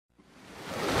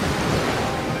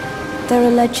There are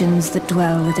legends that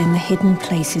dwell within the hidden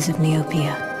places of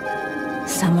Neopia.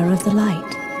 Some are of the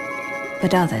light,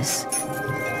 but others...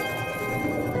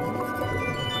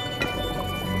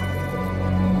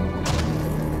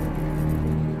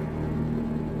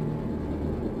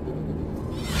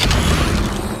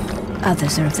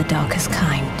 Others are of the darkest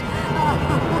kind.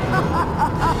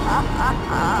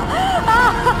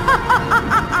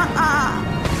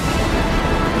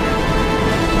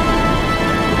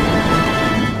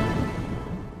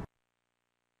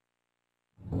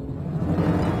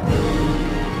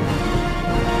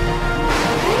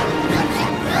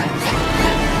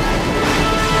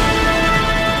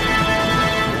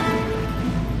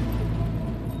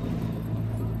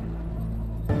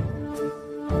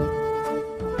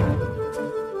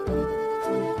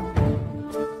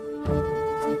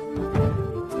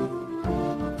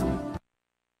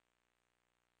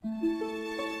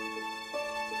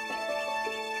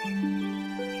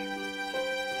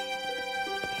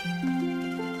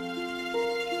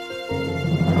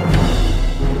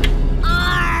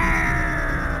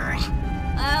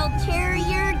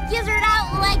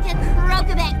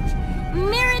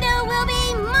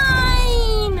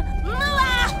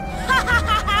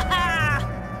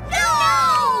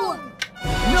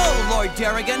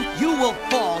 You will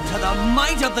fall to the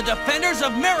might of the defenders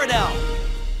of Meridel!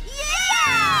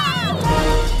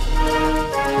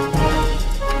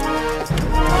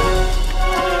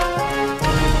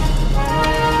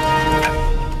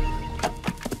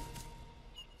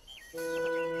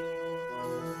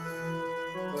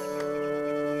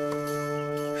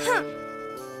 Huh.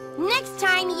 Next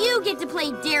time you get to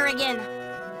play Darrigan.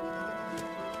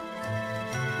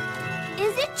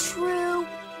 Is it true?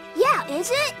 Yeah, is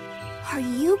it? Are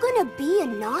you gonna be a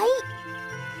knight?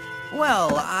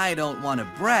 Well, I don't want to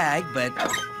brag, but...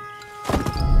 My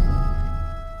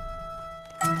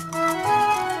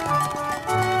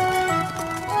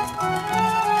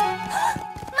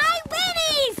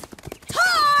winnies!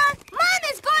 Tor! Mom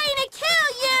is going to kill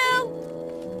you!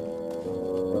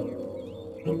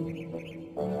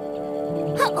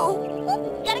 Uh-oh.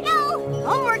 Gotta go!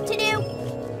 Homework to do!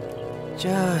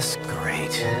 Just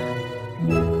great.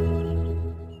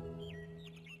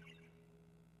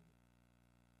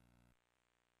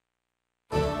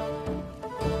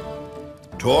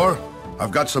 Tor, I've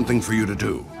got something for you to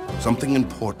do. Something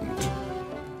important.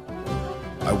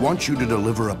 I want you to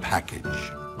deliver a package.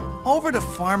 Over to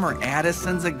Farmer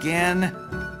Addison's again?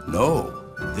 No,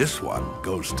 this one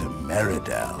goes to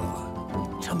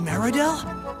Meridel. To Meridel?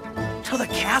 To the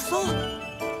castle?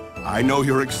 I know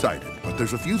you're excited, but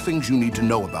there's a few things you need to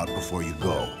know about before you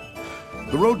go.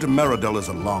 The road to Meridel is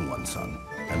a long one, son,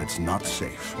 and it's not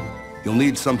safe. You'll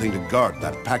need something to guard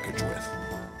that package with.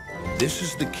 This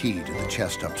is the key to the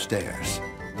chest upstairs.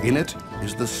 In it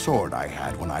is the sword I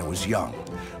had when I was young.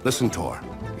 Listen, Tor,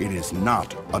 it is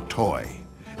not a toy.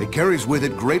 It carries with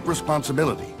it great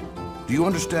responsibility. Do you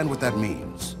understand what that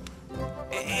means?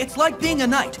 It's like being a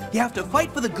knight. You have to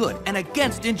fight for the good and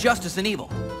against injustice and evil.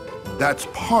 That's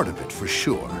part of it for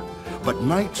sure. But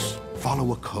knights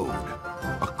follow a code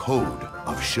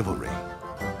of chivalry.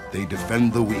 They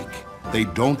defend the weak, they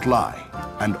don't lie,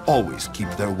 and always keep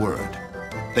their word.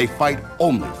 They fight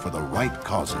only for the right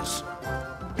causes.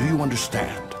 Do you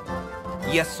understand?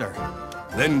 Yes, sir.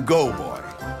 Then go, boy.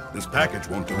 This package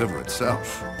won't deliver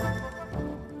itself.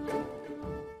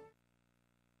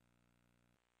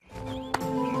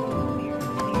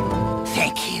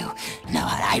 Thank you. No,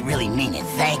 I really mean it,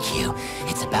 thank you.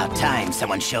 It's about time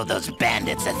someone showed those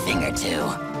bandits a thing or two.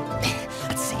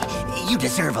 Let's see, you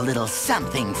deserve a little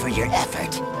something for your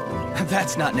effort.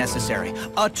 That's not necessary.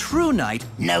 A true knight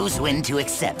knows when to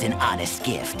accept an honest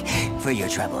gift. For your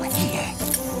trouble, here.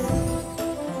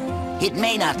 It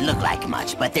may not look like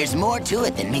much, but there's more to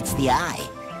it than meets the eye.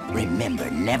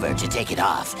 Remember never to take it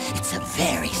off. It's a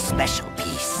very special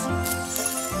piece.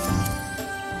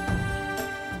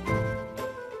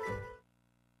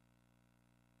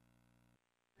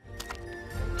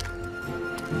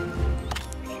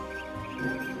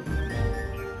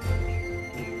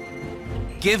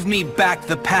 Give me back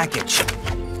the package.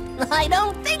 I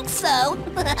don't think so.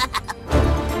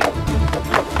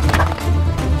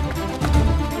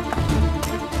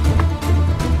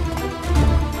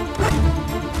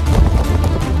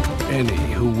 Any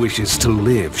who wishes to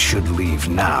live should leave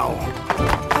now.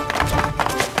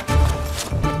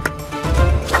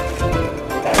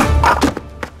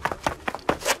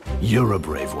 You're a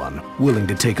brave one, willing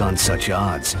to take on such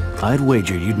odds. I'd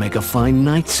wager you'd make a fine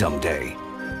knight someday.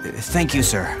 Thank you,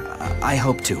 sir. I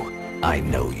hope to. I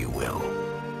know you will.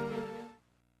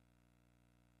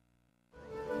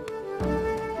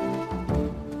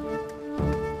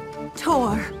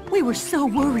 Tor, we were so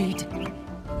worried.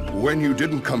 When you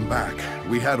didn't come back,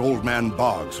 we had Old Man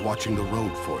Boggs watching the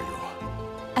road for you.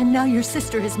 And now your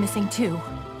sister is missing too.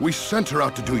 We sent her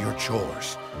out to do your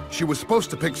chores. She was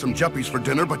supposed to pick some juppies for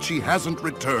dinner, but she hasn't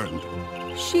returned.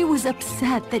 She was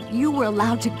upset that you were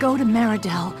allowed to go to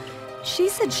Meridel. She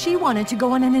said she wanted to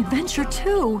go on an adventure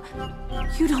too.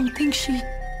 You don't think she...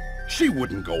 She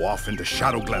wouldn't go off into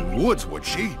Shadowglen Woods, would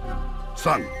she?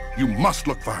 Son, you must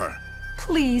look for her.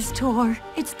 Please, Tor.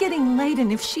 It's getting late,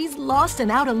 and if she's lost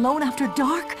and out alone after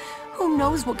dark, who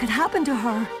knows what could happen to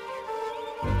her?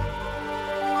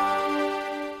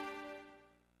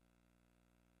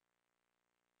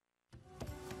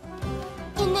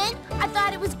 And then I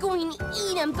thought it was going to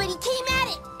eat him, but he came at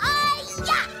it.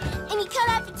 Ah-ya! And he cut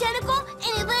off a tentacle,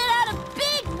 and it let out a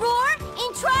big roar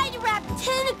and tried to wrap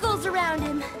tentacles around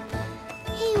him.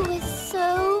 He was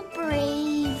so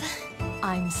brave.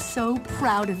 I'm so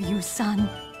proud of you, son.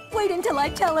 Wait until I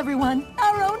tell everyone.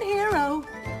 Our own hero.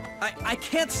 I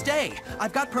can't stay.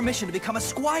 I've got permission to become a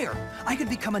squire. I could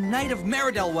become a knight of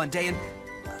Meridel one day, and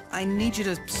I need you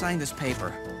to sign this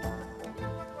paper.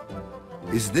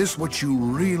 Is this what you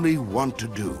really want to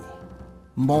do?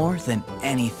 More than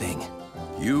anything.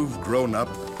 You've grown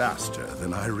up faster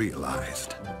than I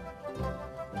realized.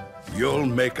 You'll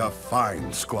make a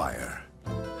fine squire.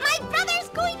 My brother's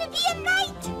going to be a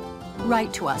knight!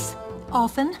 Write to us.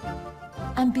 Often.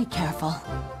 And be careful.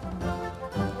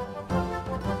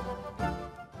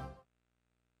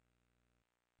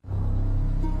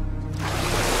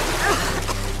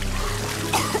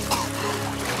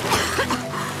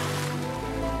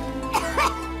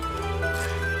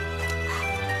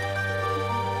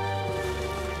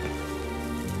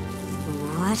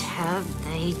 What have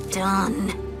they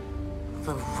done?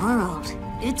 The world,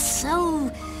 it's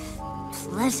so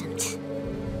pleasant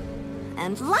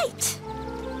and light.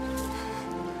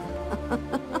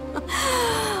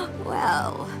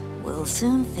 Well, we'll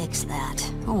soon fix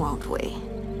that, won't we?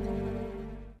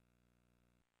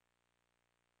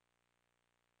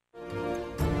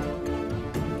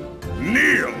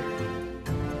 Kneel!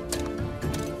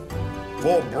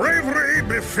 For bravery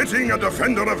befitting a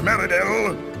defender of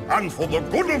Meridel, and for the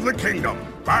good of the kingdom,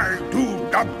 I do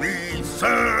dub thee,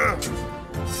 sir.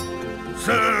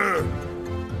 Sir.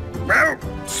 Well,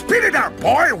 spit it out,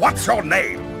 boy. What's your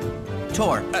name?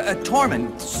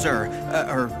 Tormund, sir,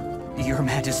 or your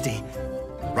majesty.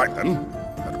 Right then.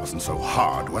 That wasn't so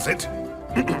hard, was it?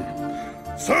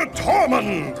 Sir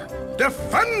Tormund,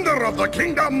 defender of the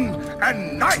kingdom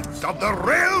and knight of the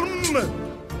realm.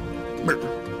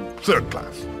 Third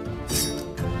class.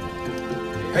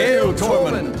 Hail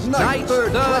Tormund, knight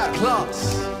third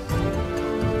class.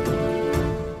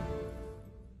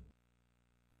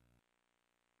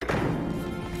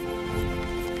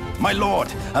 My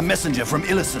lord, a messenger from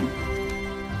Illison.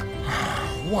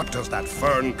 What does that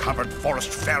fern-covered forest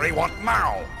fairy want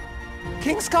now?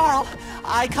 King Skarl,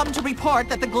 I come to report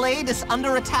that the glade is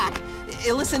under attack.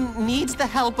 Illison needs the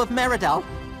help of Meridel.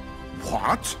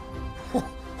 What?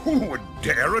 Who would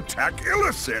dare attack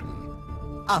Illison?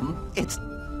 It's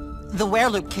the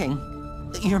Werloop King,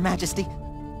 your majesty.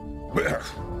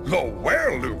 The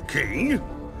Werloop King?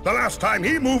 The last time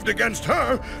he moved against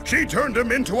her, she turned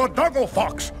him into a doggle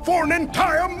fox for an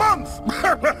entire month!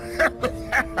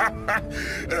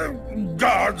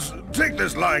 Guards, take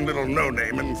this lying little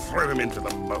no-name and throw him into the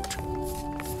moat.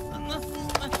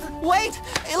 Wait!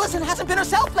 Illison hasn't been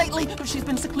herself lately. She's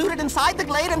been secluded inside the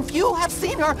glade and few have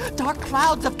seen her. Dark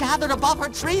clouds have gathered above her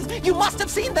trees. You must have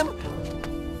seen them!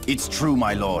 It's true,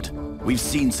 my lord. We've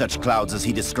seen such clouds as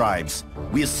he describes.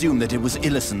 We assume that it was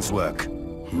Illison's work.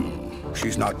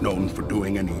 She's not known for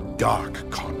doing any dark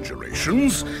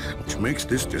conjurations, which makes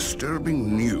this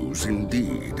disturbing news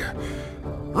indeed.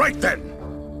 Right then!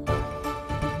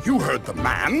 You heard the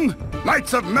man!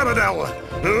 Knights of Meridel,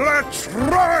 let's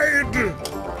ride!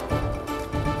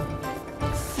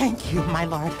 Thank you, my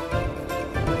lord.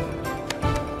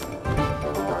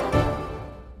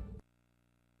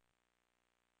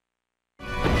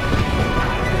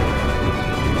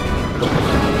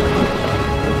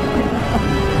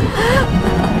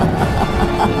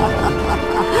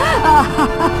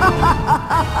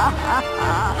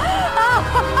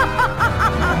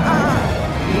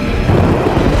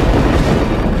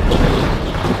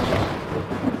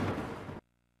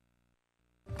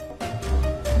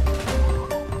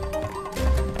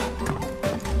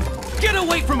 Get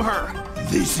away from her!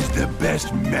 This is the best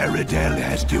Meridel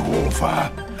has to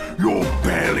offer. You're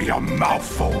barely a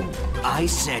mouthful. I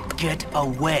said get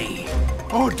away.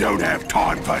 I don't have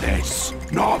time for this.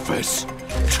 Novice.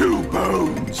 2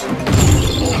 bones.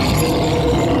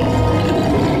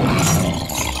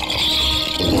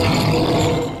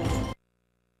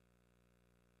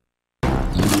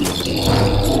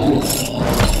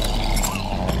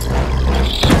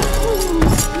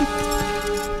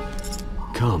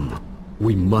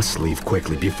 We must leave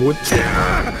quickly before...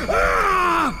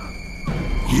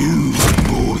 You,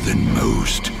 more than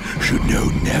most, should know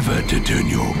never to turn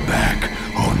your back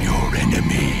on your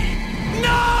enemy.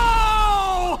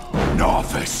 No!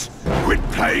 Novice, quit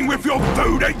playing with your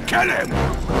food and kill him!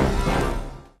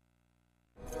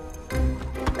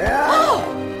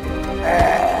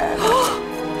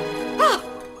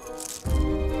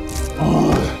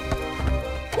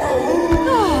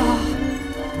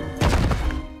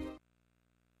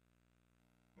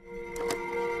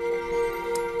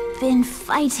 Been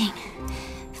fighting.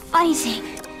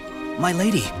 My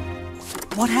lady,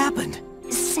 what happened?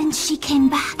 Since she came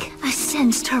back, I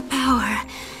sensed her power.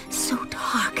 So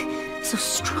dark, so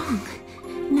strong.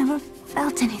 Never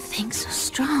felt anything so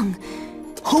strong.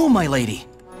 Who, my lady?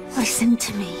 Listen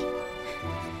to me.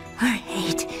 Her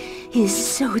hate is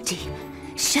so deep.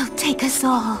 She'll take us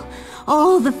all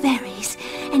the fairies,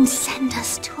 and send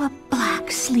us to a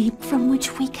black sleep from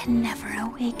which we can never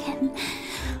awaken.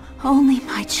 Only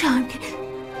my charm can...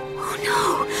 Oh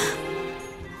no!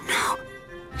 No!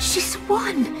 She's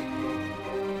won!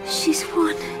 She's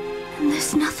won, and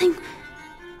there's nothing...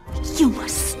 You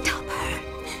must stop her.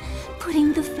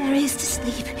 Putting the fairies to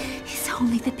sleep is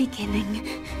only the beginning.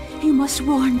 You must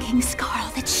warn King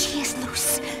Scarl that she is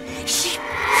loose. This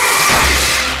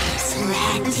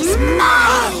land is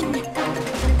mine!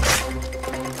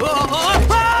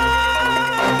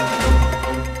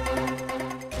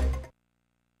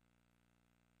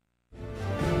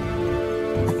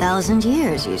 1,000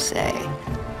 years, you say?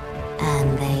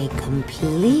 And they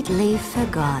completely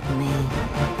forgot me.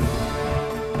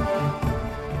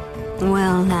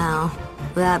 Well now,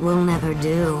 that will never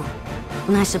do.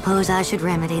 And I suppose I should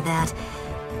remedy that.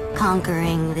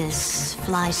 Conquering this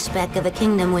fly speck of a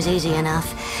kingdom was easy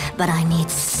enough, but I need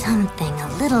something a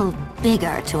little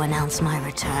bigger to announce my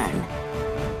return.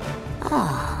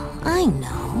 Ah, I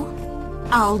know.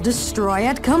 I'll destroy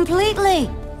it completely.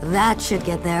 That should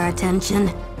get their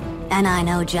attention. And I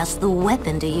know just the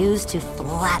weapon to use to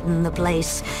flatten the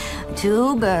place.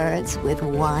 2 birds with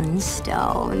 1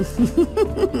 stone.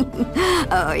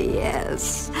 Oh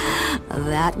yes,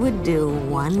 that would do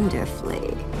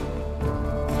wonderfully.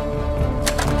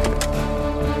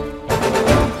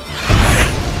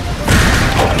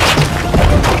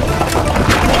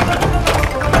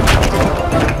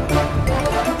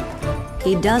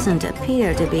 He doesn't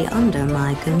appear to be under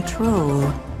my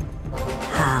control.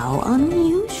 How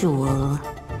unusual.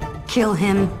 Kill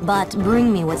him, but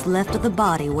bring me what's left of the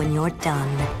body when you're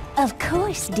done. Of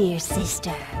course, dear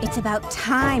sister. It's about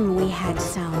time we had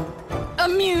some...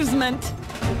 amusement!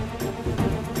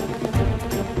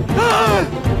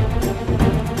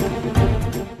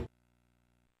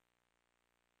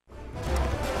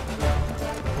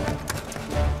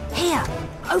 Here!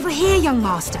 Over here, young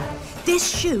master! This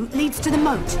chute leads to the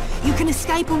moat. You can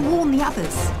escape and warn the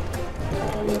others.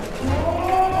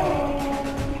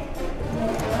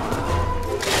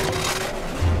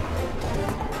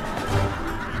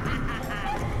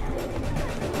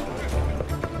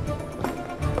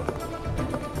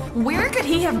 Where could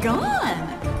he have gone?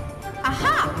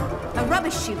 Aha! A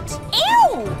rubbish chute.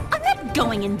 Ew! I'm not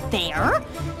going in there.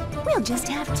 We'll just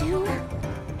have to...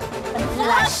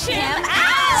 Flush him out!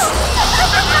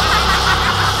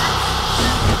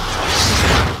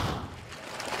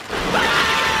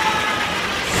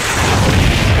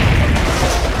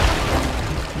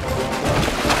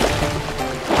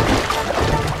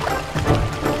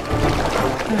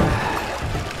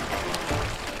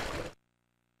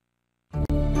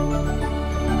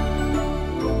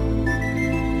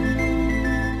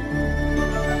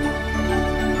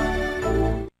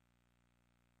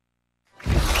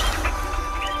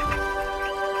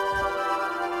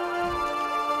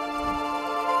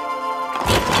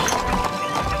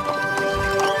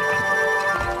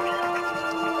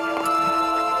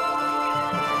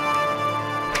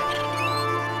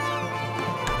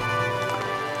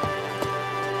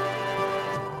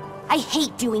 I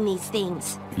hate doing these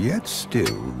things. Yet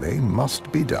still, they must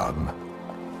be done.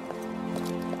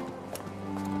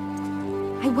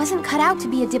 I wasn't cut out to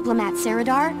be a diplomat,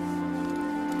 Saradar.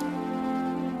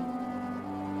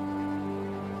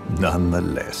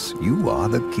 Nonetheless, you are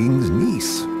the king's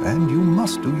niece, and you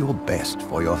must do your best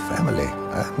for your family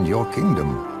and your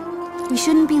kingdom. We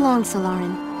shouldn't be long,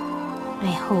 Solarin.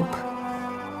 I hope.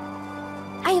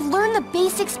 I have learned the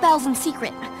basic spells in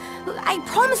secret. I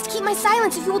promise to keep my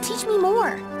silence if you will teach me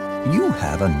more. You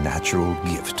have a natural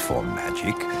gift for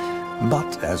magic,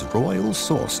 but as royal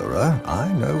sorcerer,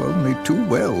 I know only too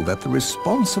well that the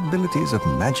responsibilities of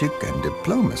magic and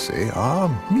diplomacy are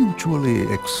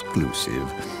mutually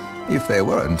exclusive. If they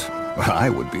weren't, I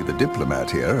would be the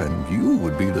diplomat here, and you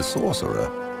would be the sorcerer.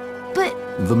 But...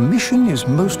 The mission is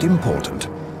most important.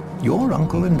 Your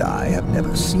uncle and I have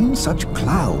never seen such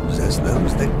clouds as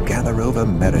those that gather over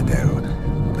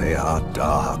Meridel. They are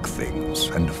dark things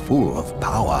and full of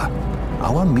power.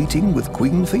 Our meeting with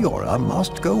Queen Faerie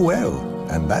must go well,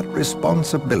 and that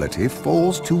responsibility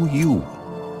falls to you.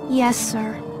 Yes,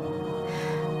 sir.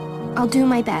 I'll do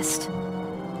my best.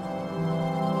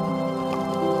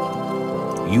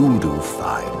 You'll do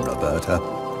fine, Roberta.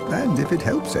 And if it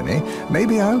helps any,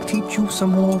 maybe I'll teach you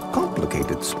some more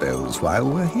complicated spells while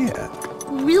we're here.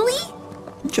 Really?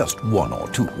 Just one or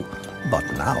two. But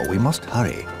now we must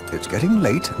hurry. It's getting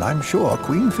late, and I'm sure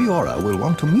Queen Faerie will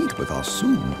want to meet with us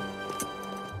soon.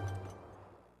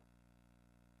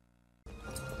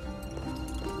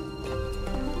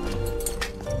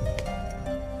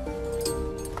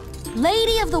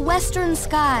 Lady of the Western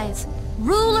Skies,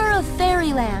 ruler of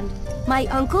Fairyland, my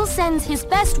uncle sends his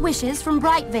best wishes from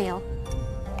Brightvale.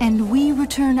 And we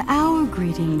return our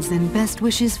greetings and best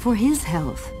wishes for his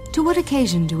health. To what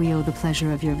occasion do we owe the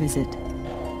pleasure of your visit?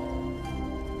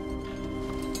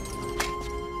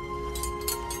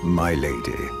 My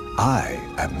lady, I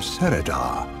am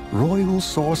Seredar, royal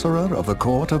sorcerer of the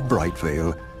court of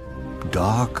Brightvale.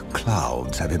 Dark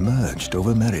clouds have emerged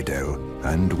over Meridel,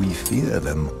 and we fear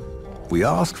them. We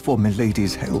ask for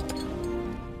Milady's help.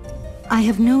 I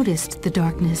have noticed the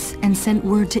darkness and sent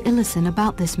word to Illison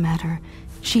about this matter.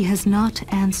 She has not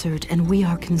answered, and we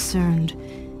are concerned.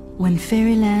 When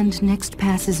Fairyland next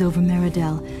passes over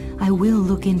Meridel, I will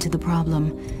look into the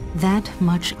problem. That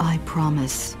much I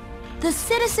promise. The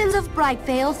citizens of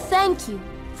Brightvale thank you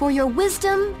for your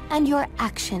wisdom and your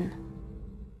action.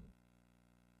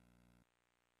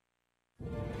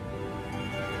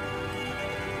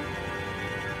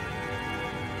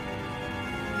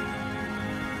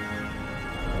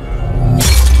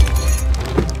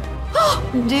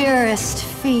 Dearest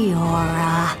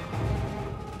Faerie,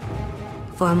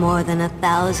 for more than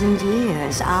 1,000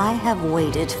 years, I have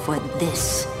waited for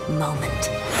this moment.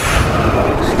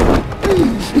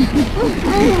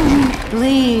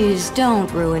 Please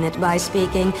don't ruin it by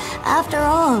speaking. After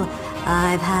all,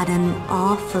 I've had an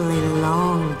awfully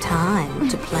long time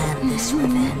to plan this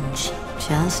revenge.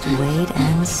 Just wait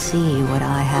and see what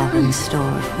I have in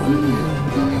store for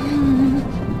you.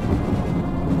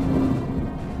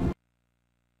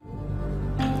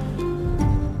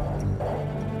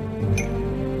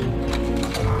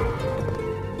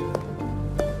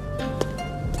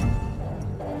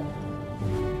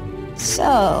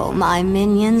 So, my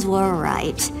minions were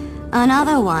right.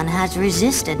 Another one has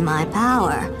resisted my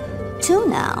power. 2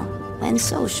 now, in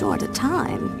so short a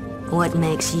time. What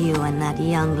makes you and that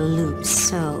young loot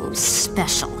so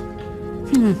special?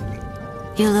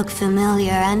 You look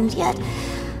familiar, and yet...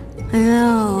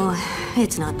 No,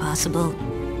 it's not possible.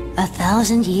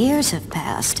 1,000 years have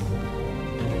passed.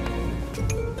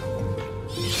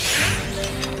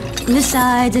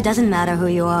 Besides, it doesn't matter who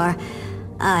you are.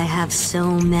 I have so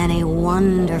many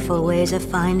wonderful ways of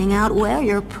finding out where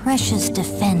your precious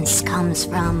defense comes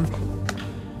from.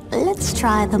 Let's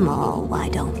try them all, why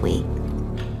don't we?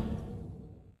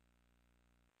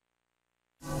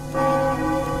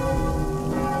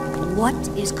 What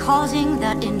is causing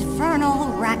that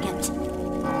infernal racket?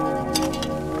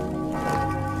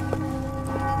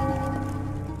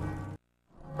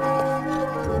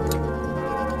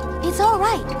 It's all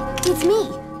right. It's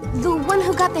me. The one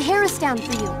who got the Harris down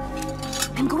for you.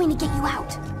 I'm going to get you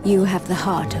out. You have the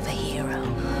heart of a hero.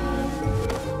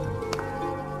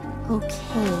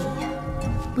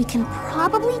 Okay. We can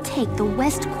probably take the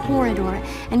West Corridor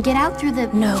and get out through the...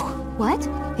 No. What?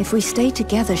 If we stay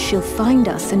together, she'll find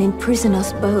us and imprison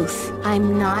us both.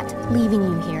 I'm not leaving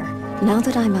you here. Now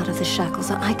that I'm out of the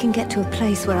shackles, I can get to a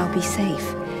place where I'll be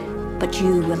safe. But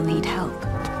you will need help.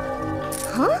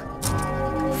 Huh?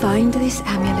 Find this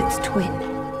amulet's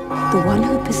twin. The one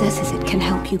who possesses it can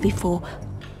help you before...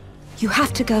 You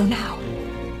have to go now.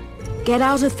 Get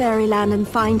out of Fairyland and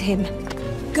find him.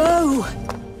 Go!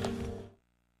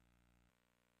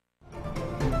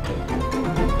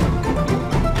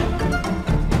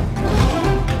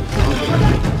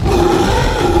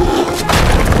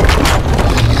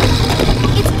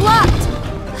 It's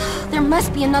blocked! There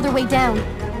must be another way down.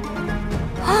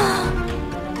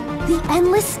 The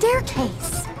endless staircase.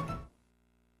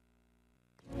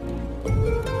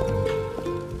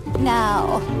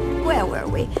 Now, where were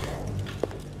we?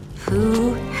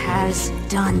 Who has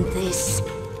done this?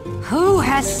 Who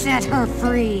has set her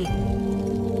free?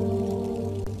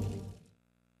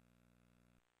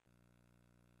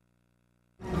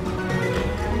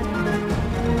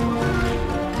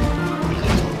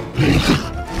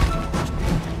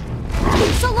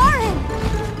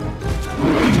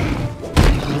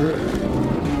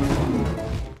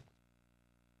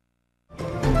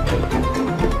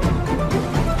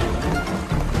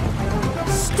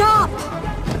 Stop!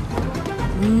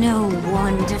 No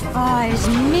one defies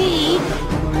me!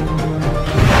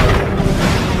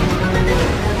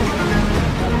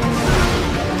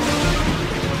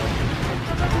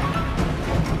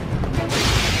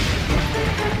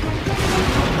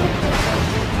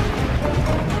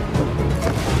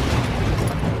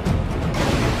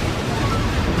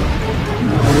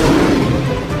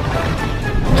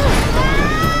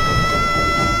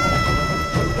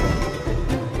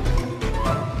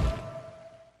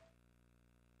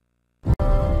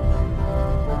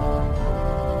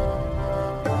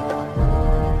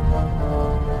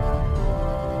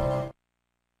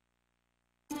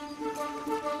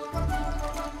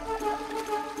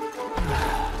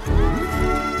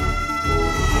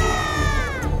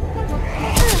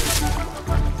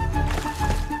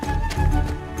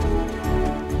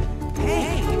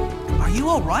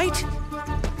 Right?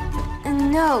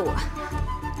 No,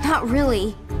 not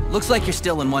really. Looks like you're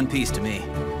still in one piece to me.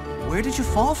 Where did you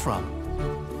fall from?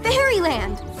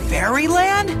 Fairyland!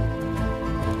 Fairyland?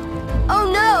 Oh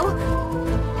no!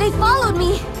 They followed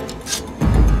me!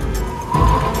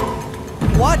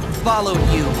 What followed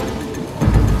you?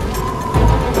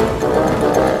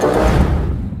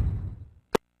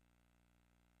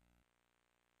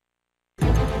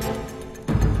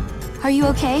 Are you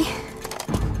okay?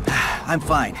 I'm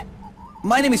fine.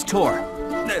 My name is Tor.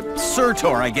 Sir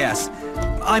Tor, I guess.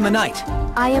 I'm a knight.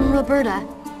 I am Roberta.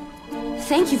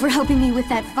 Thank you for helping me with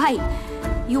that fight.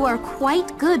 You are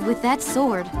quite good with that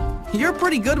sword. You're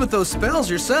pretty good with those spells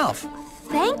yourself.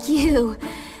 Thank you.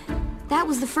 That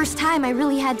was the first time I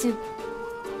really had to...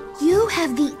 You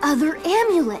have the other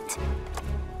amulet.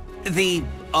 The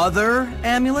other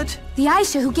amulet? The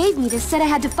Aisha who gave me this said I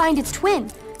had to find its twin.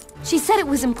 She said it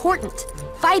was important.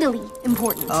 Vitally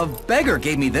important. A beggar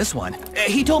gave me this one.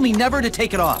 He told me never to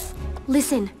take it off.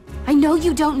 Listen, I know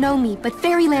you don't know me, but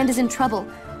Fairyland is in trouble.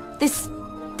 This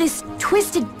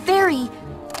twisted fairy...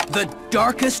 The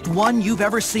darkest one you've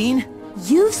ever seen?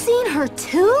 You've seen her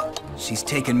too? She's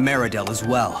taken Meridel as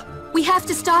well. We have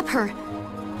to stop her.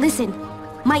 Listen,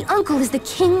 my uncle is the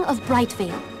king of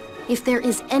Brightvale. If there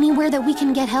is anywhere that we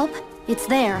can get help, it's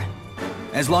there.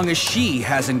 As long as she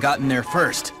hasn't gotten there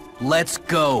first. Let's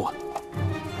go.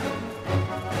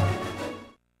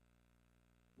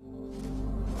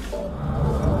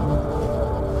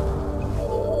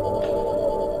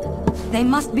 They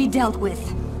must be dealt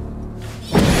with.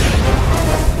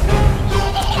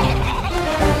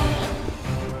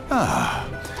 Ah,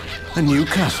 a new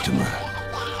customer.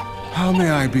 How may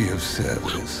I be of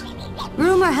service?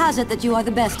 Rumor has it that you are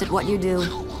the best at what you do.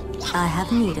 I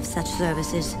have need of such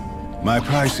services. My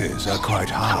prices are quite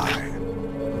high.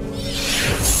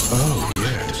 Oh,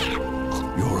 yes.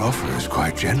 Your offer is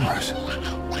quite generous.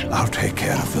 I'll take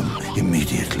care of them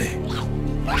immediately.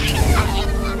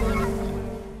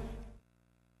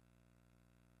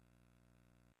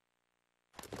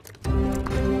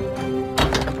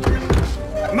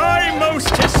 My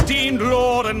most esteemed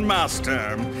lord and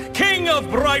master, King of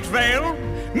Brightvale,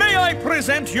 may I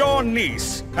present your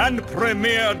niece and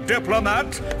premier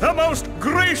diplomat, the most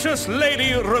gracious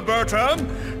Lady Roberta.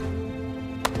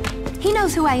 He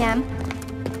knows who I am.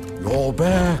 You're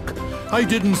back. I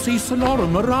didn't see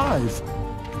Sonorum arrive.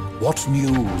 What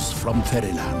news from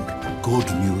Fairyland? Good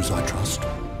news, I trust.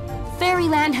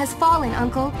 Fairyland has fallen,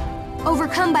 Uncle.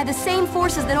 Overcome by the same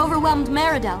forces that overwhelmed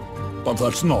Meridel. But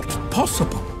that's not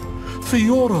possible.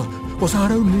 Fiora was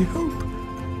our only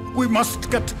hope. We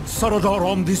must get Saradar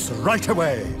on this right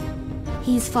away.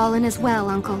 He's fallen as well,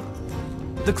 Uncle.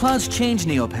 The clouds change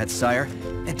Neopets, sire.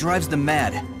 It drives them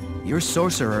mad. Your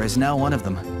sorcerer is now one of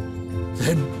them.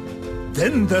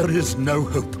 Then there is no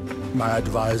hope. My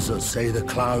advisors say the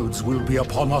clouds will be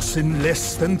upon us in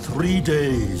less than 3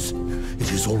 days. It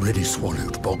has already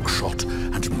swallowed Bogshot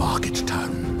and Market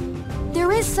Town.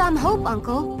 There is some hope,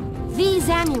 Uncle. These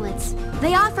amulets,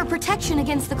 they offer protection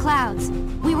against the clouds.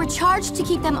 We were charged to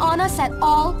keep them on us at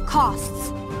all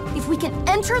costs. If we can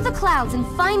enter the clouds and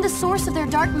find the source of their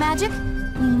dark magic,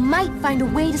 we might find a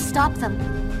way to stop them.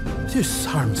 This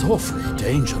sounds awfully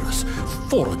dangerous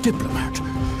for a diplomat.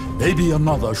 Maybe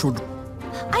another should...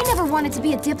 I never wanted to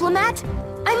be a diplomat.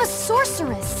 I'm a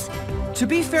sorceress. To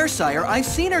be fair, sire, I've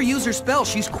seen her use her spell.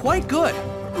 She's quite good.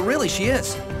 Really, she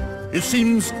is. It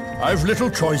seems I've little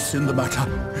choice in the matter.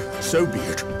 So be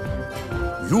it.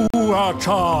 You are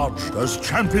charged as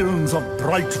champions of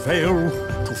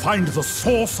Brightvale to find the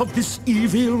source of this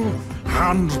evil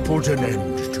and put an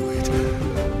end to it.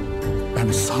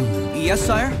 And son... Yes,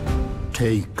 sire?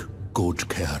 Take good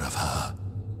care of her.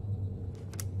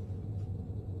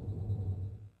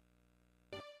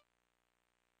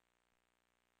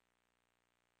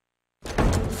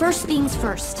 First things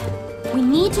first. We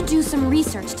need to do some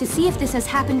research to see if this has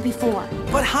happened before.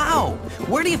 But how?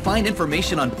 Where do you find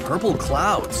information on purple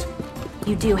clouds?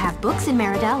 You do have books in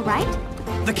Meridel, right?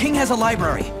 The king has a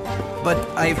library, but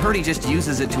I've heard he just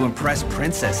uses it to impress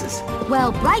princesses.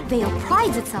 Well, Bright Vale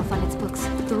prides itself on its books.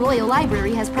 The Royal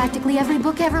Library has practically every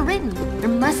book ever written. There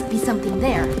must be something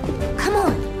there. Come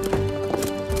on!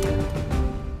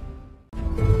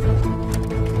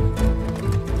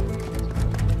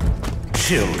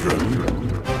 Children.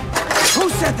 Who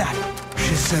said that?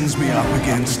 She sends me up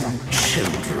against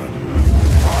children.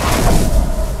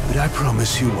 But I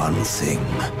promise you one thing.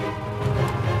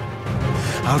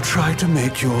 I'll try to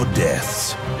make your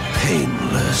deaths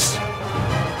painless.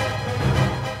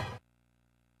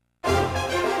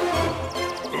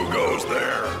 Who goes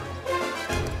there?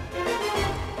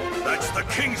 That's the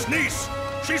king's niece!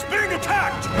 She's being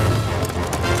attacked!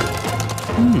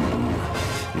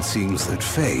 It seems that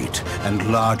fate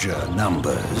and larger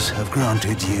numbers have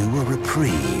granted you a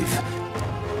reprieve.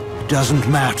 It doesn't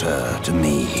matter to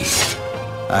me.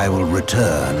 I will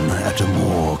return at a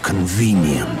more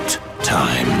convenient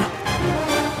time.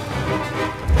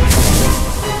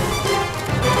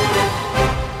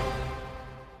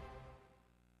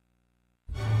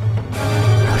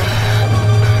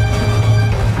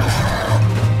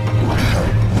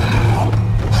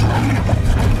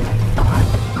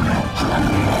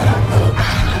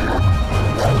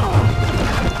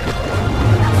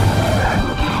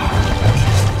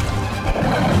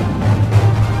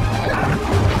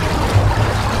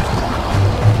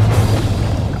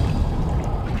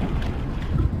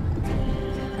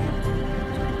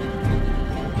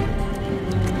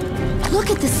 Look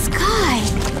at the sky!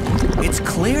 It's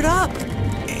cleared up.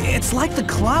 It's like the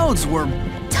clouds were...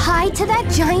 tied to that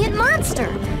giant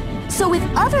monster! So if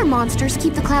other monsters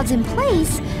keep the clouds in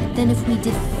place, then if we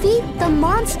defeat the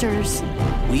monsters...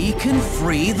 we can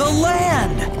free the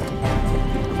land!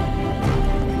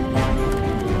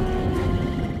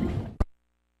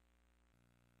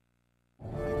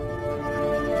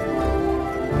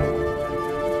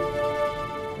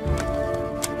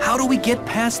 How do we get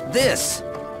past this?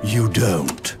 You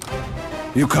don't.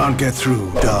 You can't get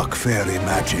through dark fairy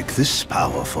magic this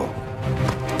powerful.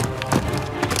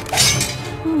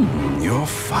 You're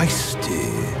feisty.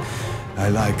 I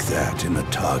like that in a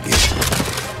target.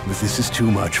 But this is too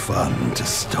much fun to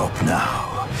stop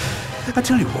now. I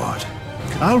tell you what.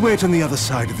 I'll wait on the other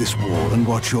side of this wall and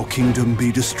watch your kingdom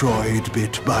be destroyed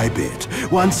bit by bit.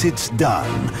 Once it's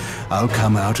done, I'll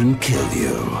come out and kill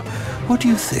you. What do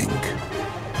you think?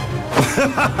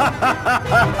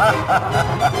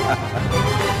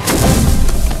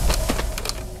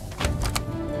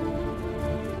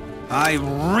 I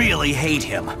really hate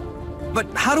him. But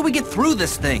how do we get through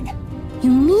this thing? You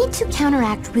need to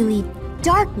counteract really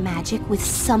dark magic with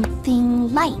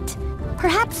something light.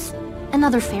 Perhaps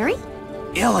another fairy?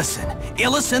 Illison!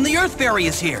 Illison, the Earth Fairy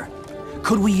is here!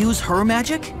 Could we use her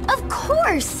magic? Of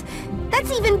course!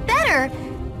 That's even better!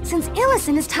 Since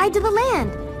Illison is tied to the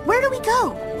land, where do we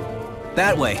go?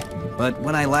 That way. But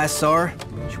when I last saw her,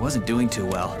 she wasn't doing too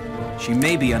well. She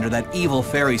may be under that evil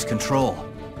fairy's control.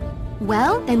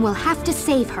 Well, then we'll have to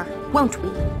save her, won't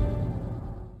we?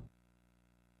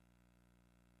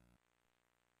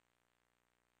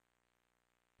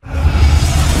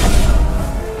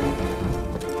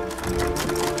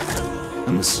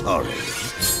 I'm sorry.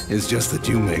 It's just that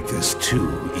you make this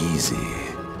too easy.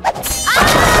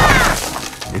 Ah!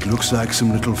 It looks like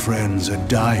some little friends are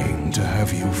dying to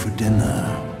have you for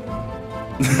dinner.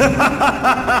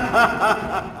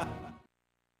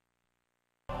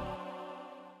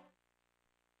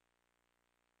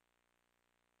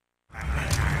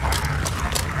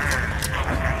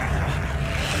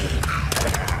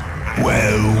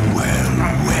 Well.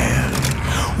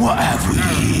 What have we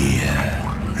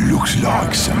here? Looks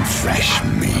like some fresh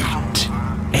meat.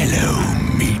 Hello,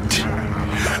 meat.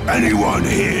 Anyone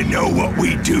here know what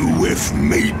we do with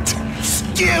meat?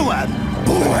 Stew 'em,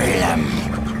 boil 'em,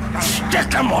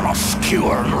 stick 'em on a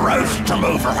skewer and roast 'em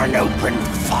over an open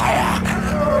fire.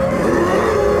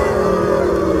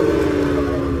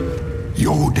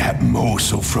 You're that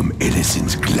morsel from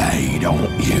Illison's Glade,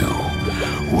 aren't you?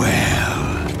 Well...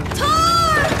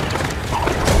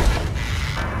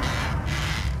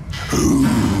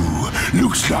 Ooh,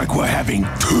 looks like we're having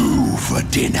two for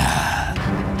dinner.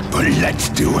 But let's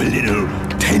do a little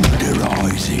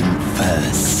tenderizing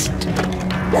first.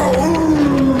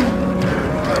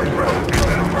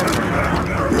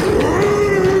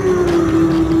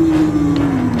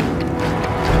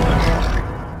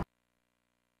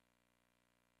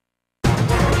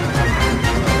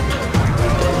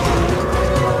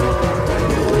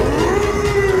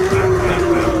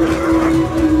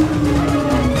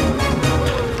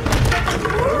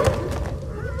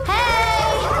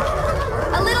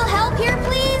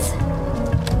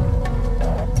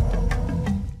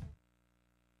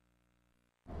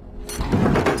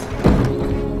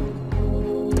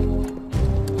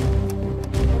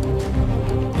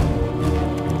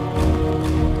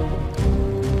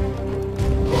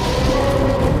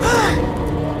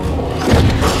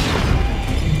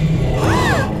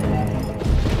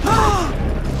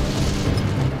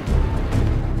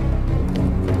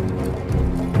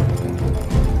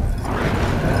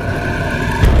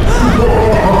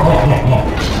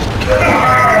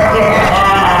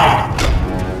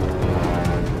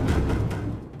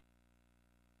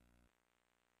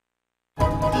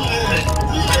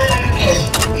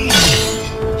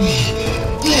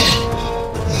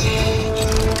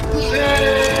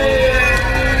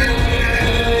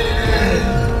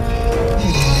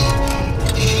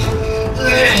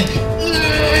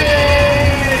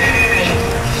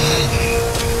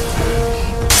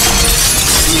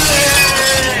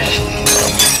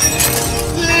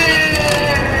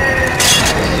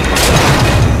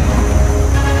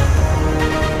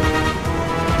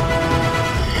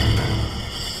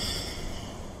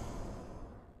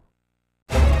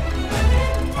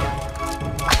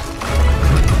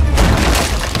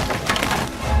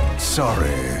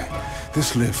 sorry.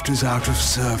 This lift is out of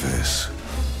service.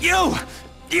 You!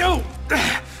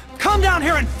 Come down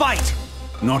here and fight!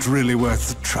 Not really worth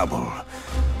the trouble.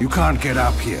 You can't get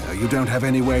up here. You don't have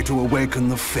any way to awaken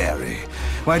the Faerie.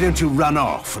 Why don't you run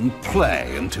off and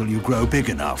play until you grow big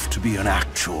enough to be an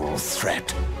actual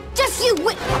threat? Just you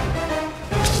wait!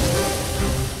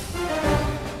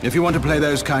 If you want to play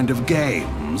those kind of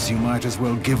games, you might as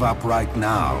well give up right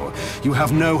now. You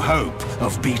have no hope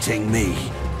of beating me.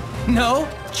 No,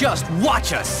 just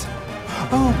watch us!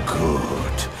 Oh,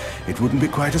 good. It wouldn't be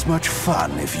quite as much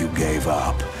fun if you gave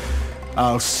up.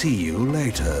 I'll see you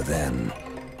later, then.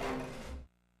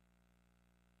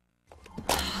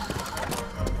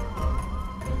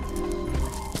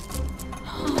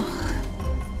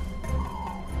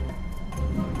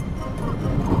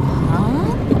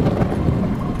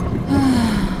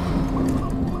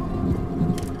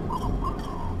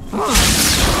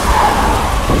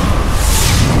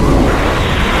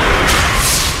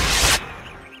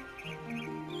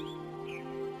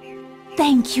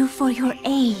 Thank you for your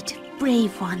aid,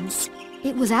 brave ones.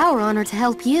 It was our honor to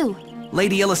help you.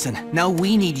 Lady Illison, now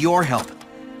we need your help.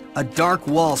 A dark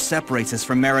wall separates us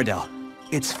from Meridel.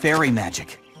 It's fairy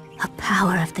magic. A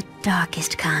power of the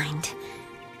darkest kind.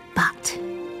 But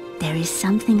there is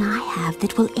something I have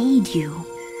that will aid you.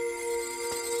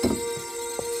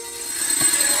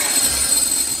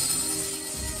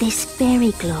 This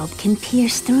fairy globe can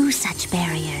pierce through such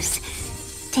barriers.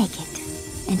 Take it,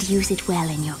 and use it well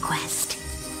in your quest.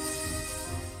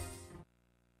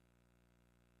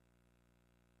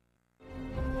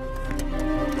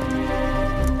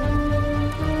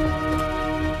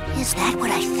 Is that what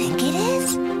I think it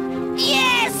is?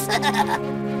 Yes!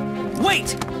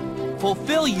 Wait!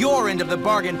 Fulfill your end of the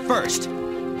bargain first.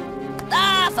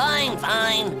 Ah, fine.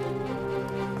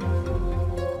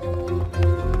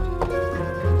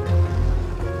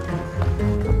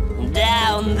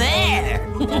 Down there!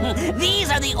 These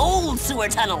are the old sewer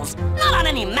tunnels, not on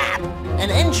any map.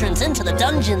 An entrance into the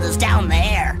dungeons is down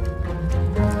there.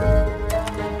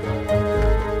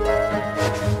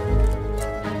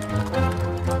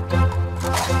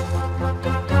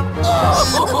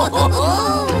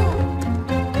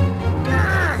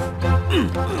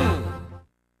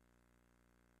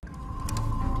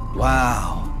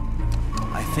 Wow.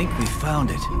 I think we found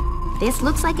it. This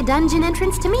looks like a dungeon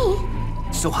entrance to me.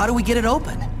 So how do we get it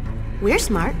open? We're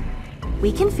smart.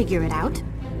 We can figure it out.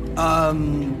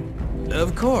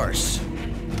 Of course.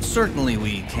 Certainly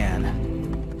we can.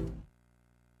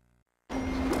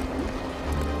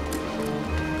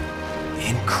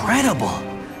 Incredible!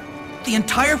 The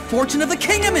entire fortune of the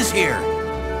kingdom is here!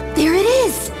 There it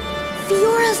is!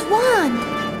 Fiora's wand!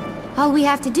 All we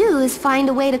have to do is find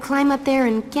a way to climb up there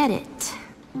and get it.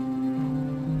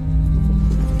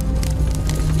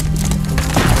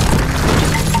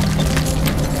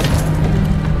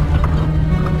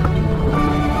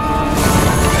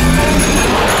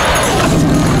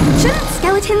 Shouldn't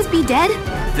skeletons be dead?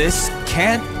 This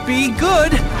can't be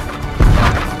good!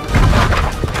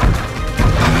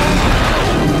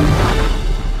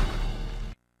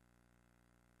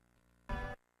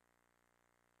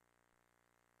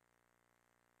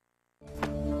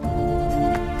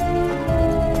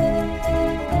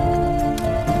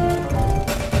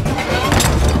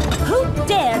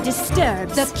 Disturb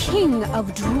the King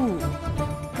of Drool.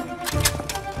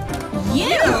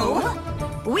 You?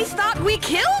 We thought we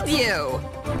killed you!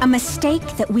 A mistake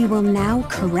that we will now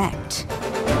correct.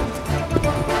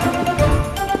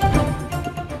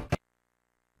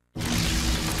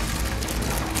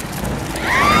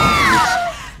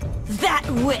 That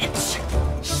witch!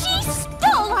 She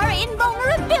stole our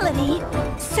invulnerability!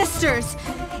 Sisters,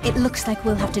 it looks like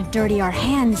we'll have to dirty our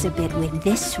hands a bit with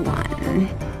this one.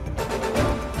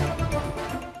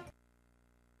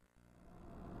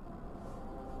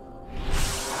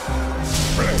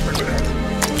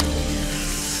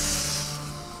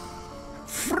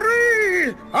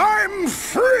 I'm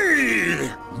free!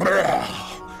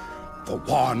 The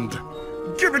wand.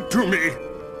 Give it to me!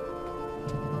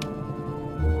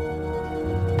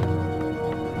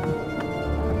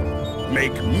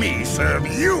 Make me serve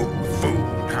you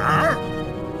food, huh?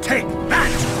 Take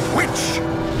that, witch!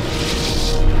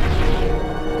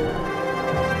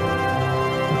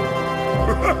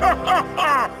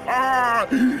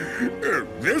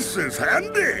 This is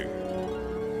handy!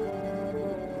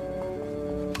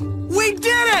 We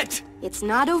did it! It's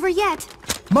not over yet.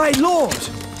 My lord,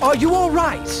 are you all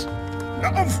right?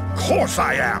 Of course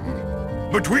I am.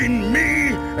 Between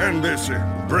me and this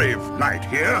brave knight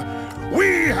here,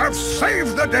 we have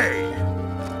saved the day.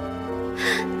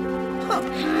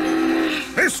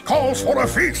 This calls for a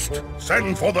feast.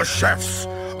 Send for the chefs.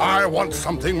 I want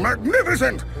something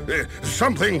magnificent.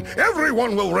 Something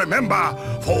everyone will remember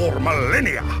for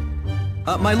millennia.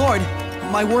 My lord,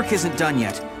 my work isn't done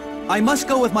yet. I must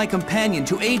go with my companion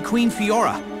to aid Queen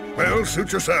Fiora. Well,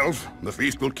 suit yourself. The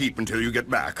feast will keep until you get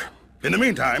back. In the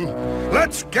meantime,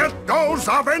 let's get those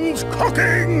ovens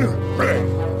cooking!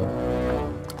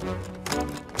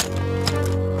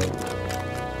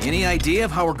 Any idea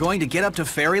of how we're going to get up to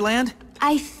Fairyland?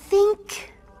 I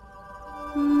think...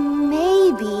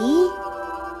 maybe...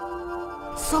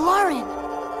 Solarin.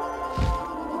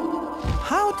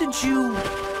 How did you...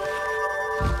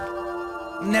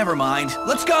 Never mind.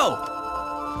 Let's go!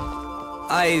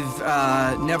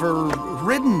 I've, never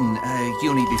ridden a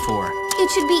uni before. It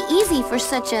should be easy for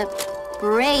such a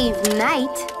brave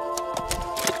knight.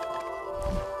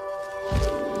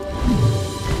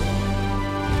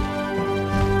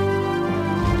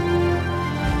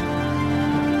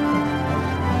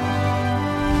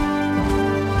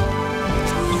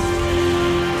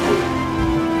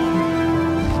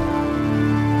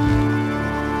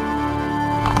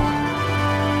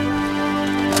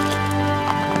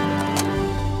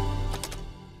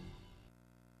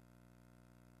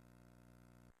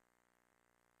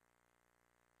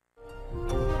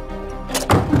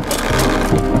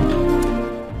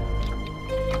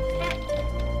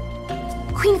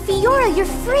 Queen Fiora, you're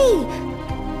free!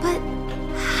 But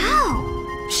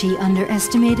how? She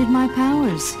underestimated my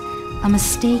powers. A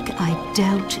mistake I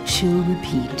doubt she'll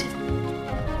repeat.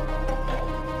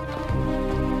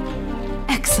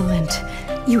 Excellent.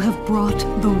 You have brought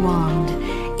the wand.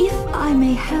 If I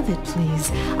may have it,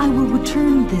 please, I will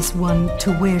return this one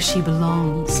to where she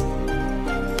belongs.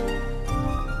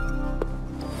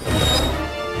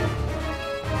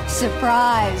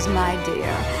 Surprise, my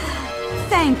dear.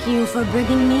 Thank you for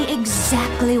bringing me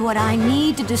exactly what I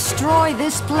need to destroy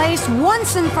this place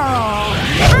once and for all.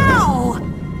 Ow!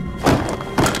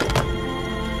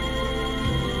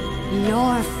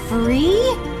 You're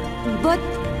free? But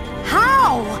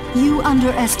how? You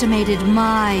underestimated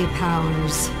my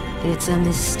powers. It's a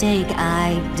mistake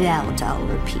I doubt I'll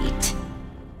repeat.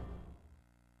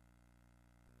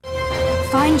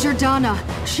 Find Jordana.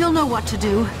 She'll know what to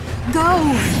do.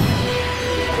 Go!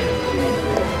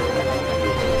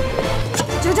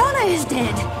 Jordana is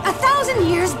dead! 1,000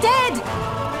 years dead!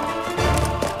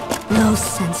 No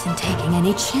sense in taking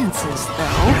any chances,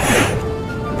 though.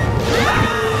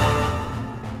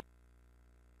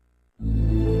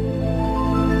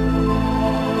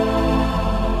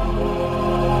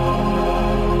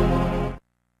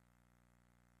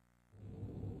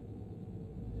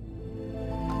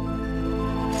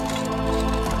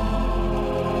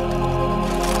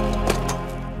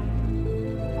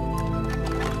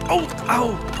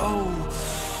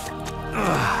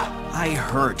 I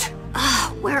hurt.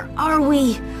 Where are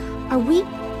we? Are we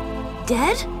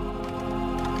dead?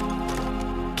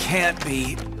 Can't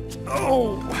be.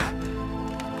 Oh,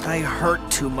 I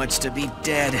hurt too much to be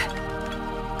dead.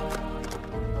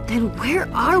 Then where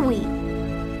are we?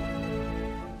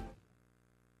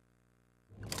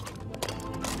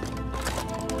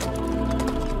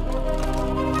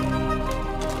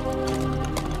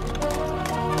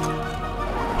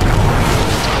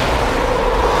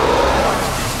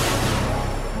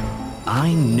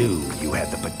 I knew you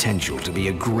had the potential to be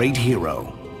a great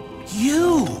hero.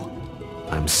 You!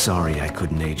 I'm sorry I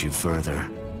couldn't aid you further.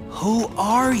 Who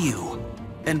are you?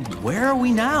 And where are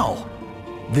we now?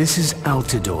 This is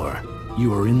Altador.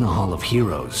 You are in the Hall of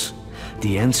Heroes.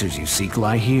 The answers you seek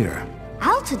lie here.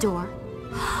 Altador?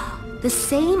 The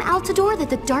same Altador that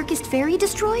the Darkest Fairy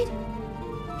destroyed?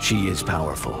 She is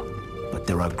powerful, but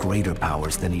there are greater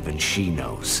powers than even she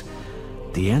knows.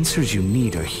 The answers you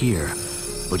need are here,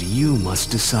 but you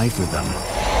must decipher them.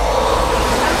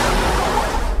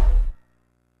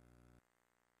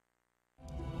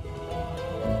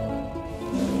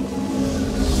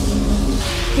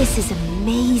 This is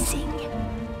amazing.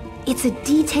 It's a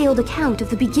detailed account of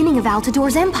the beginning of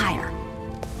Altador's empire.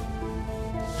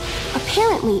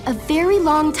 Apparently, a very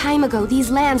long time ago,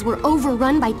 these lands were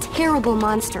overrun by terrible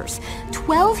monsters.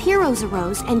 12 heroes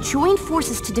arose and joined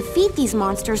forces to defeat these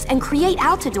monsters and create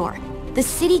Altador. The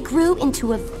city grew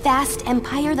into a vast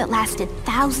empire that lasted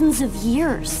thousands of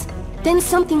years. Then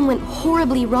something went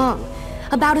horribly wrong.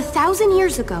 About 1,000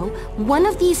 years ago, one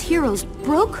of these heroes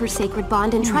broke her sacred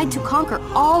bond and tried to conquer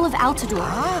all of Altador.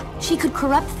 She could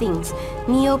corrupt things,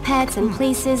 Neopets and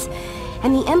places,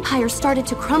 and the empire started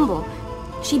to crumble.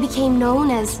 She became known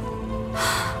as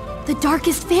the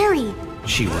Darkest Fairy.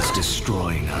 She was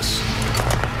destroying us.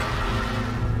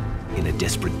 In a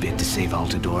desperate bid to save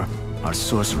Altador, Our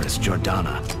sorceress,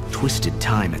 Jordana, twisted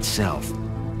time itself.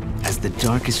 As the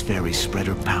darkest fairy spread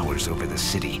her powers over the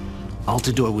city,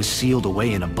 Altador was sealed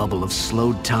away in a bubble of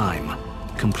slowed time,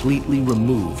 completely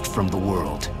removed from the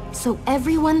world. So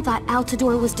everyone thought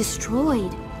Altador was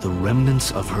destroyed. The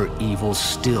remnants of her evil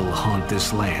still haunt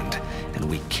this land, and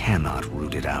we cannot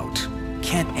root it out.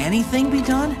 Can't anything be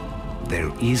done?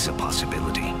 There is a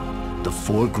possibility. The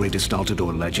 4 greatest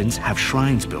Altador legends have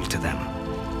shrines built to them.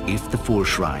 If the 4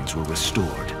 shrines were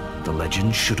restored, the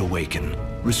legend should awaken,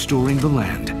 restoring the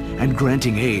land and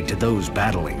granting aid to those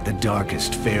battling the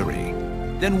darkest Faerie.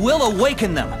 Then we'll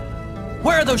awaken them!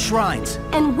 Where are those shrines?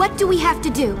 And what do we have to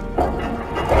do?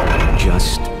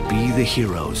 Just be the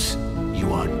heroes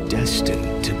you are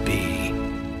destined to be.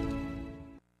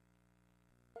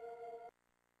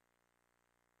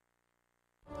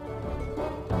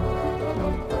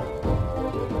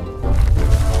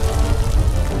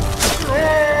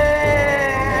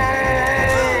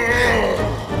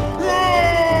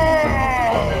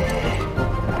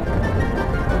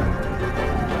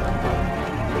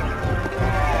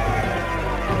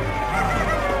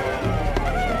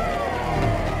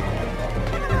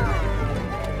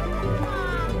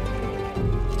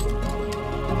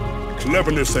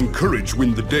 Cleverness and courage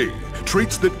win the day,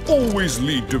 traits that always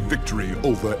lead to victory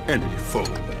over any foe.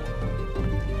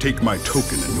 Take my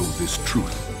token and know this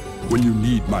truth. When you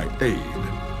need my aid,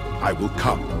 I will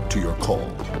come to your call.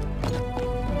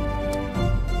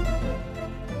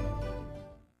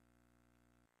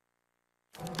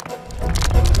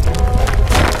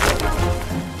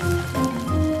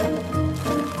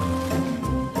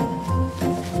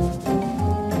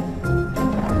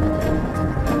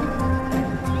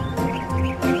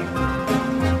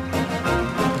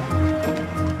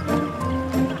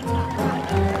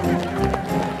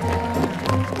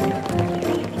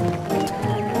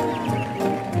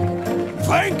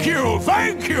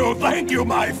 Thank you,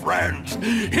 my friends.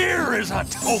 Here is a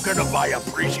token of my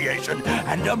appreciation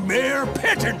and a mere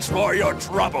pittance for your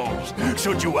troubles.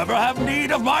 Should you ever have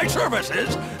need of my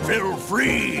services, feel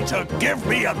free to give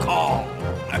me a call.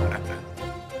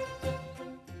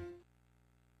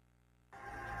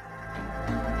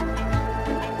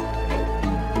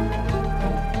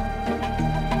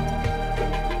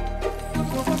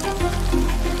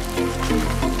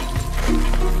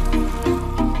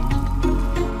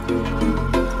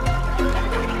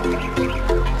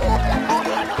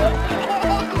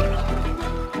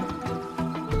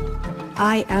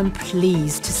 I am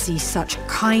pleased to see such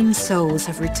kind souls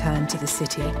have returned to the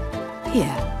city.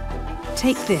 Here,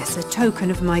 take this, a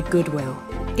token of my goodwill.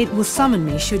 It will summon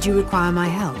me should you require my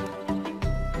help.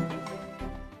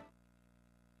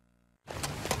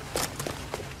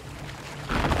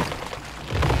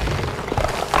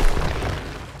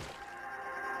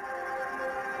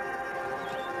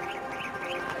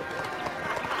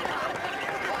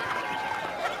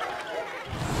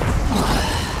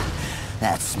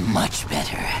 That's much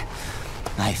better.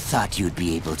 I thought you'd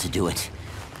be able to do it.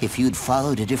 If you'd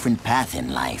followed a different path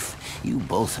in life, you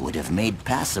both would have made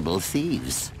passable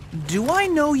thieves. Do I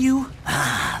know you?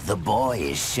 Ah, the boy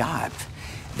is sharp.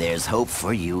 There's hope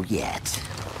for you yet.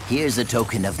 Here's a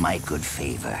token of my good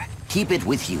favor. Keep it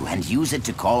with you and use it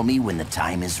to call me when the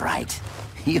time is right.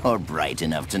 You're bright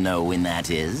enough to know when that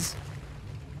is.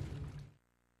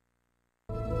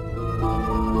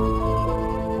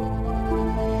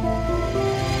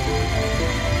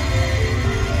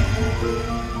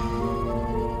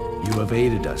 You have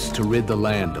aided us to rid the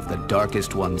land of the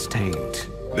Darkest One's taint.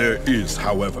 There is,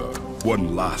 however,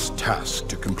 one last task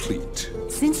to complete.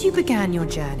 Since you began your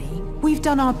journey, we've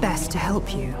done our best to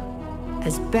help you.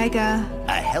 As beggar...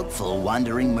 A helpful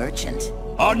wandering merchant.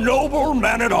 A noble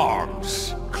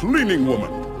man-at-arms. Cleaning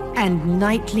woman. And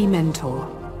knightly mentor.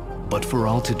 But for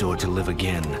Altador to live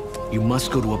again, you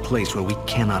must go to a place where we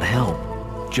cannot help.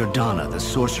 Jordana, the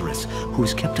sorceress, who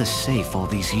has kept us safe all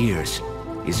these years,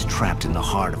 is trapped in the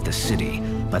heart of the city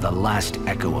by the last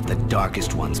echo of the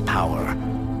Darkest One's power.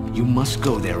 You must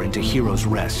go there into Hero's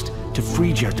Rest to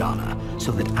free Jordana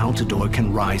so that Altador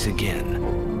can rise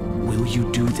again. Will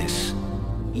you do this?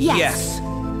 Yes.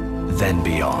 Then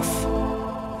be off.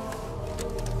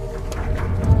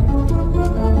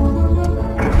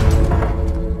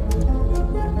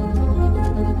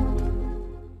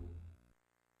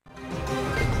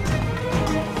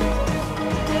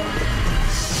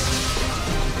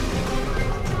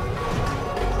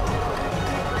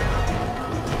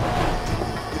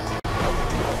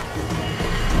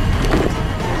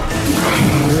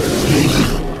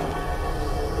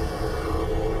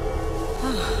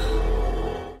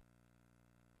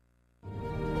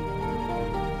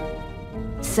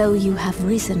 So you have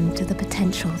risen to the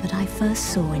potential that I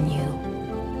first saw in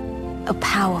you. A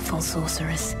powerful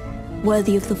sorceress,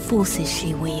 worthy of the forces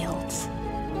she wields.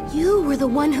 You were the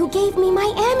one who gave me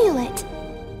my amulet!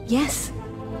 Yes.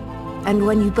 And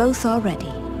when you both are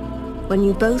ready, when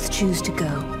you both choose to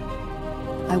go,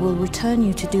 I will return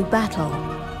you to do battle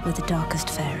with the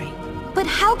Darkest Faerie. But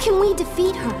how can we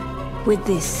defeat her? With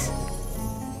this.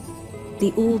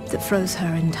 The orb that froze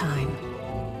her in time.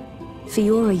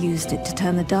 Faerie used it to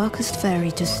turn the Darkest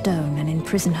Faerie to stone and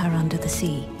imprison her under the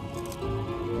sea.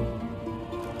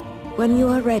 When you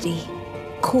are ready,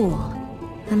 call,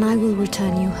 and I will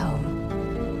return you home.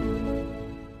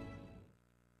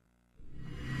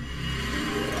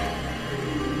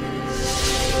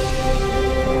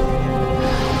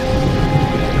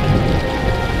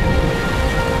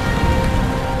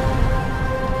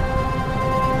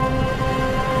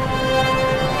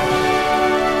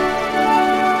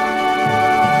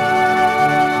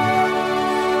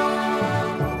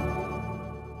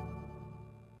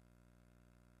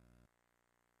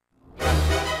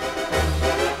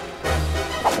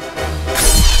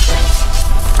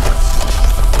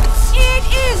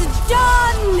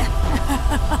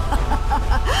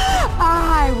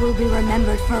 I will be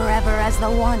remembered forever as the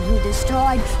one who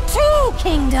destroyed 2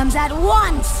 kingdoms at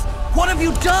once! What have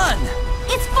you done?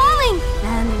 It's falling!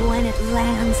 And when it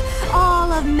lands,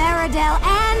 all of Meridel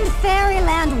and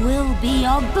Fairyland will be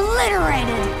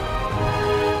obliterated!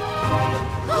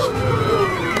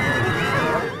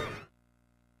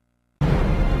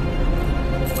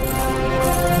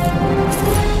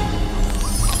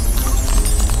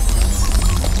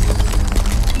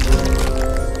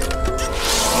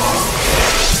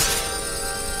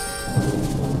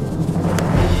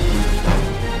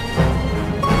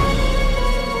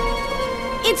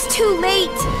 It's too late!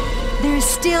 There's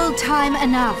still time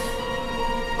enough.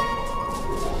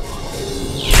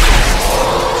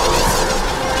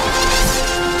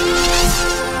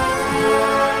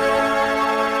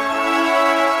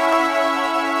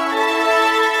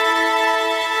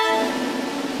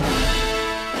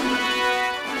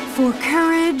 For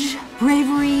courage,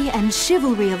 bravery, and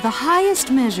chivalry of the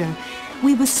highest measure,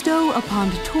 we bestow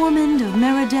upon Tormund of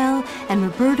Meridel and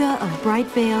Roberta of Bright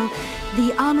Vale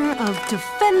the honor of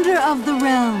Defender of the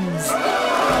Realms.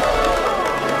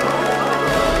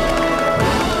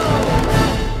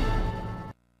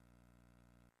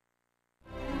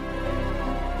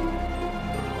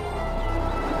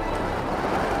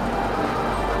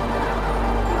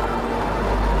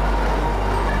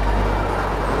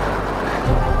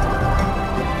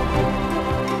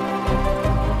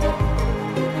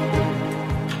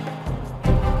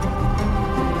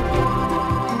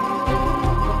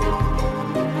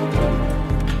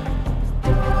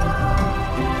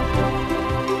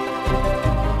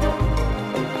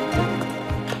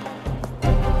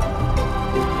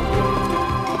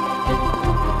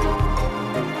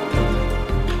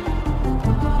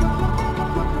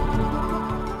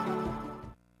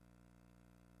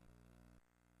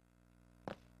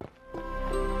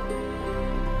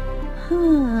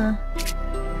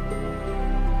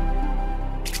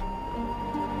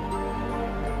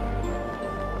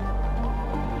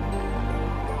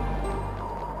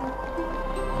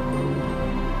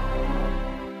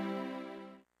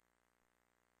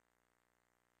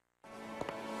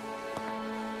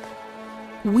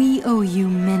 We owe you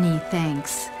many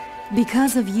thanks.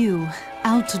 Because of you,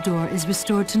 Altador is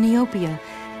restored to Neopia,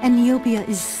 and Neopia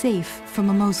is safe from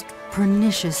a most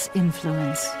pernicious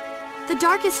influence. The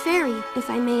Darkest Faerie, if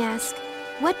I may ask.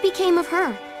 What became of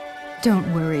her?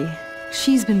 Don't worry.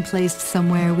 She's been placed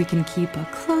somewhere we can keep a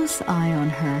close eye on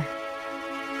her.